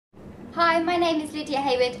Hi, my name is Lydia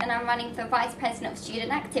Heywood and I'm running for Vice President of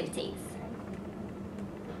Student Activities.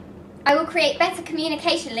 I will create better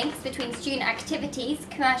communication links between student activities,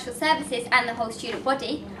 commercial services and the whole student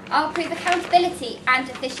body. I will improve accountability and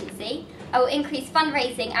efficiency. I will increase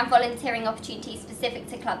fundraising and volunteering opportunities specific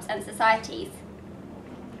to clubs and societies.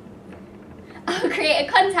 I will create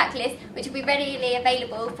a contact list which will be readily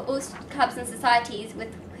available for all clubs and societies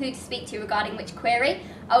with who to speak to regarding which query.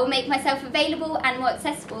 I will make myself available and more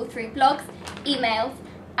accessible through blogs, emails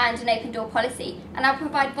and an open door policy, and I'll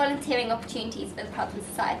provide volunteering opportunities for the clubs and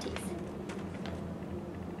societies.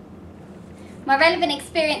 My relevant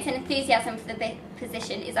experience and enthusiasm for the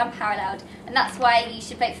position is unparalleled, and that's why you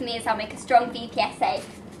should vote for me, as I'll make a strong VPSA